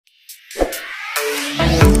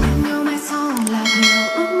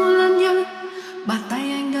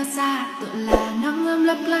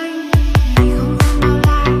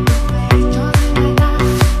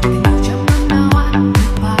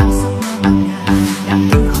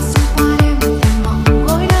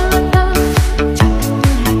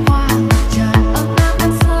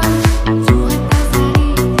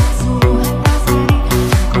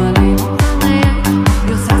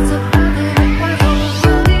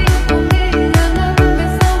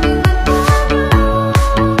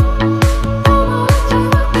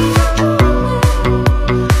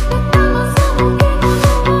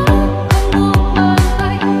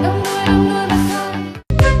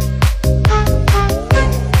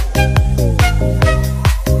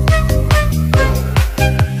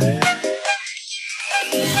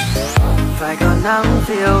nắng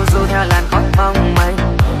phiêu du theo làn khói mong mây,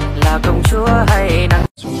 là công chúa hay nắng.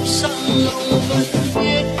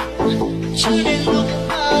 Cho đến lúc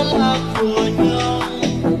ta là của nhau,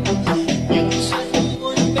 nhưng sẽ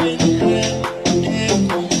muốn bên em để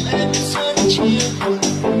cùng em sớm chia buồn.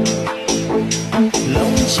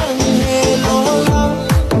 Lòng chẳng hề lo lắng,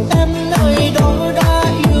 em nơi đó đã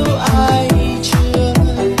yêu ai chưa?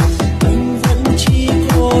 Anh vẫn chỉ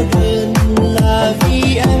cô đơn là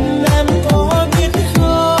vì em có biết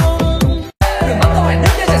không? Đừng bắt tôi phải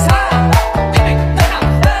đứng như trời xa, tình anh tới nào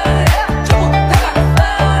cho một tất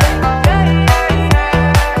cả.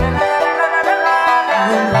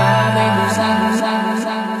 Hương hoa mây mù xanh xanh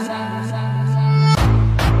xanh xanh xanh.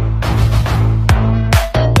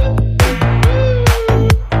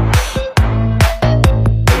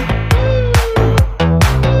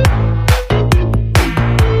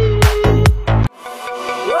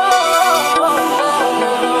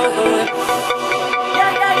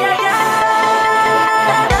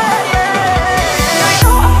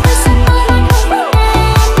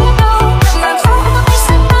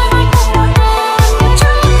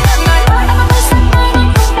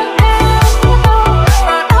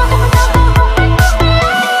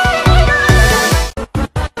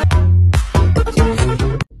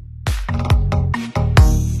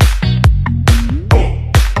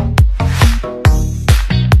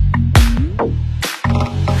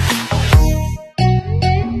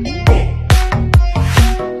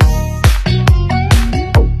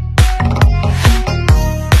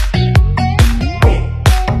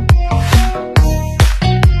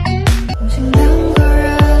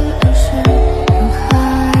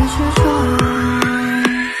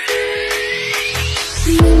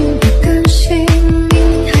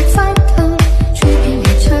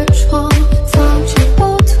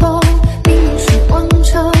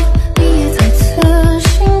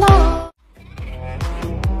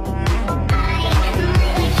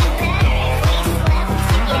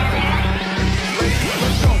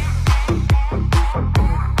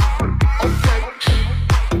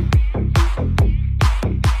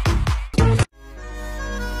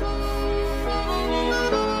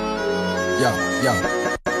 Yo.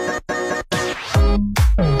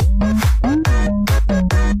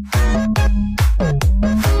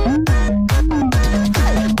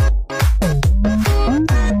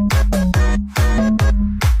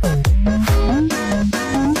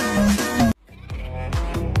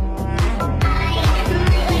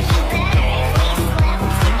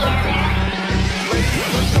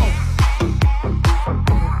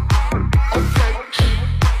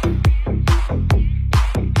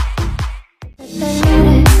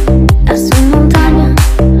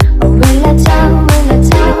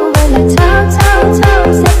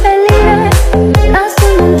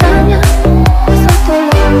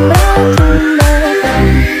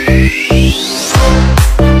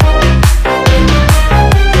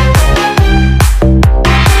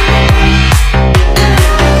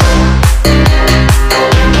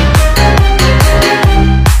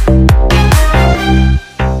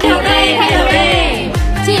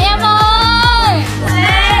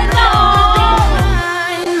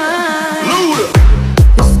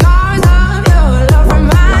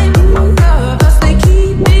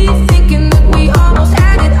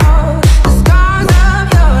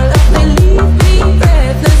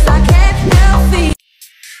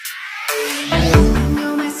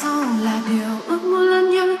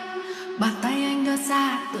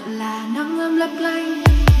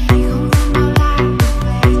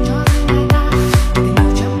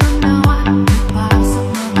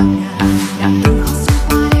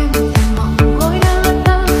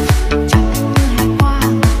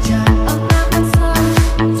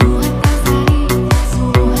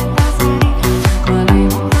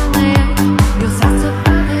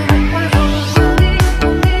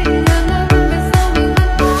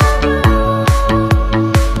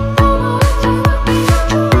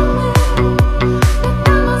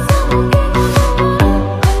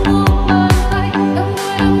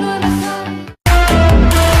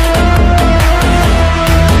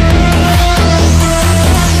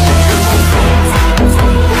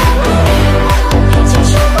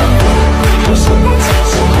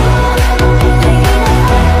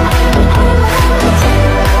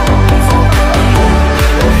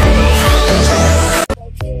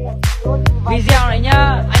 Video này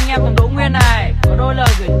nhá, anh em Tổng Đỗ Nguyên này có đôi lời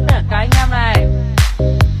gửi đến tất cả anh em này.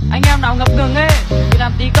 Anh em nào ngập ngừng ấy thì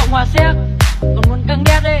làm tí Cộng Hòa Séc, còn muốn căng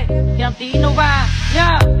đét ấy thì làm tí Nova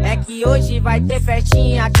nhá. É que hoje vai ter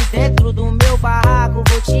festinha aqui dentro do meu barraco.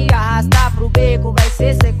 Vou te arrastar pro beco, vai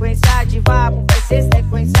ser sequência de vapo, vai ser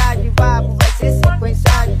sequência de vapo, vai ser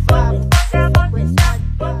sequência de vapo.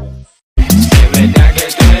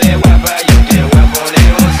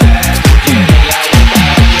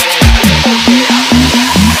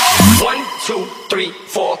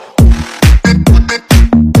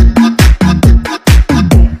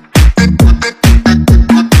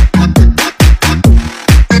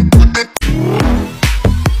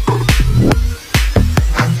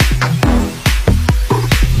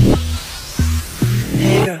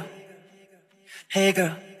 Hey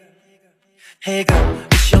girl, hey girl,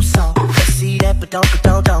 it's your song. Let's see that, but don't.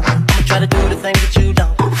 I'ma try to do the thing that you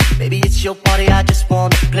don't. Baby, it's your party, I just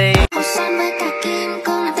wanna play. Màu son với cả kim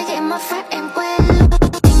cương làm tay em mà phát em quên luôn.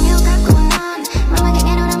 Tình yêu các cô non, mà ngoài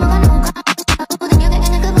nghe đâu đang muốn ngủ con. Tình yêu cạnh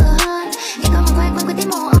anh cứ vừa hơn, khi có một quay quên tiếng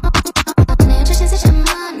mồ hôi. Nếu cho sẽ chậm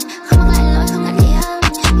hơn, không mắc lại lỗi không ngại gì hơn.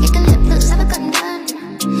 Khi cần liệp tự ra và cẩn thận,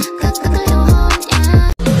 cứ liều hôn yeah.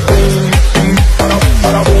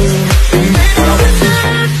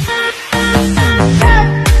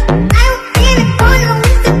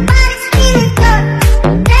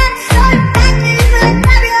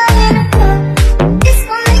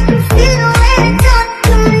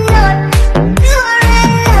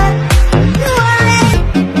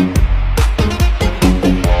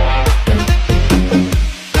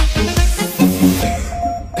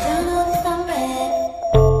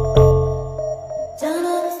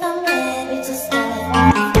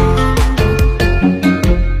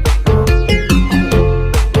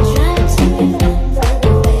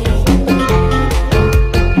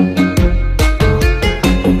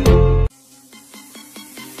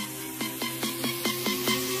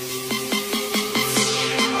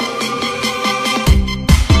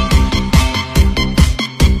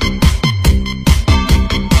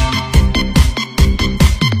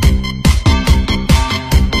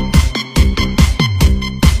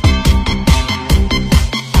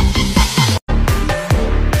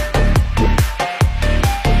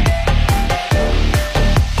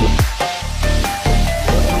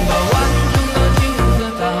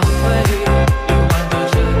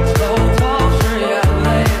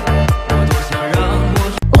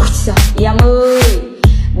 Em ơi,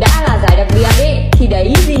 đã là giải đặc biệt ấy thì để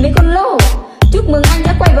ý gì mấy con lô. Chúc mừng anh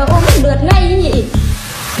đã quay vào ôm một lượt ngay ấy nhỉ.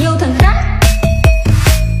 Yêu thằng khác.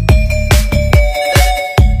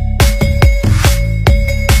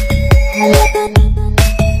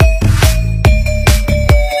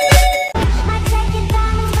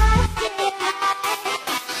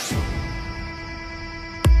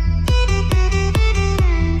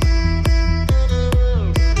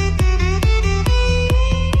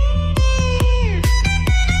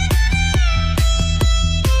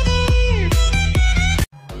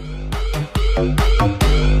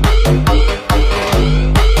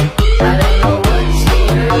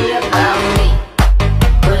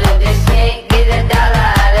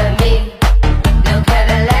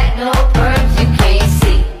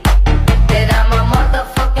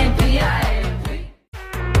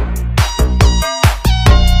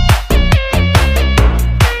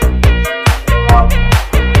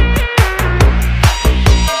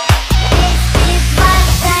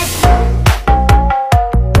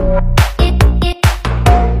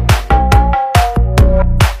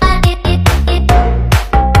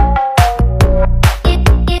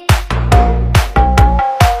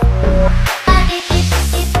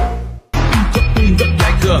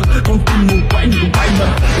 Con tim mù quáng như con bay mờ,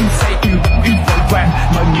 im say yêu vội vàng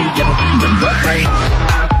mà như dành mình vỡ hay.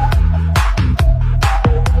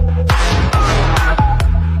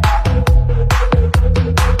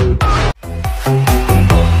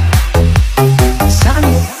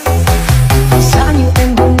 Giá như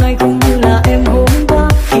em hôm nay cũng như là em hôm qua,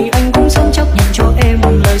 thì anh cũng sống chấp nhận cho em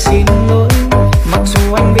một lời xin lỗi. Mặc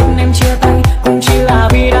dù anh biết em chia tay cũng chỉ là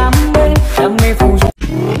vì đam mê phù du.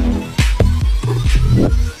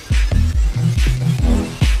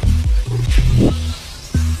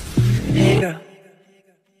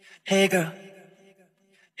 Hey girl,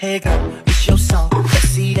 hey girl, it's your song. Let's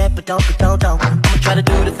see that, but don't. I'ma try to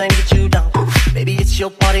do the thing that you don't. Baby, it's your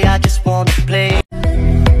party, I just wanna play.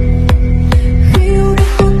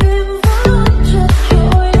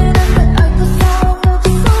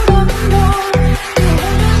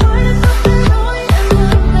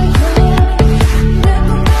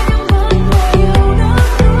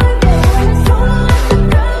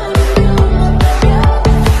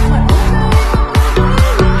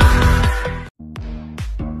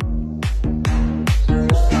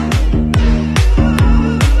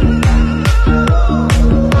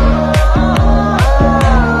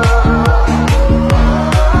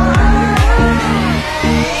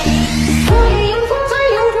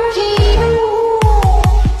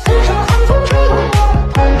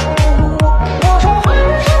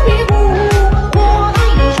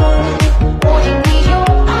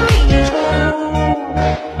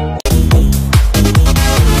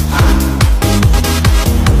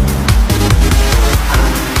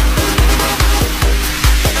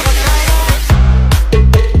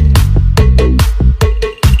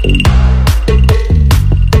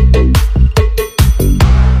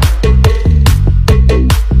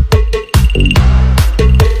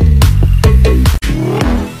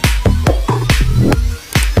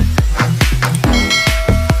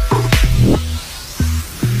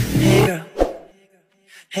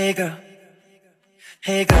 Hey girl,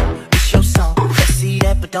 hey girl, it's your song. Let's see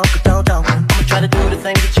that, but don't. I'ma try to do the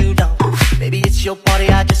thing that you don't. Baby, it's your party,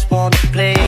 I just wanna play.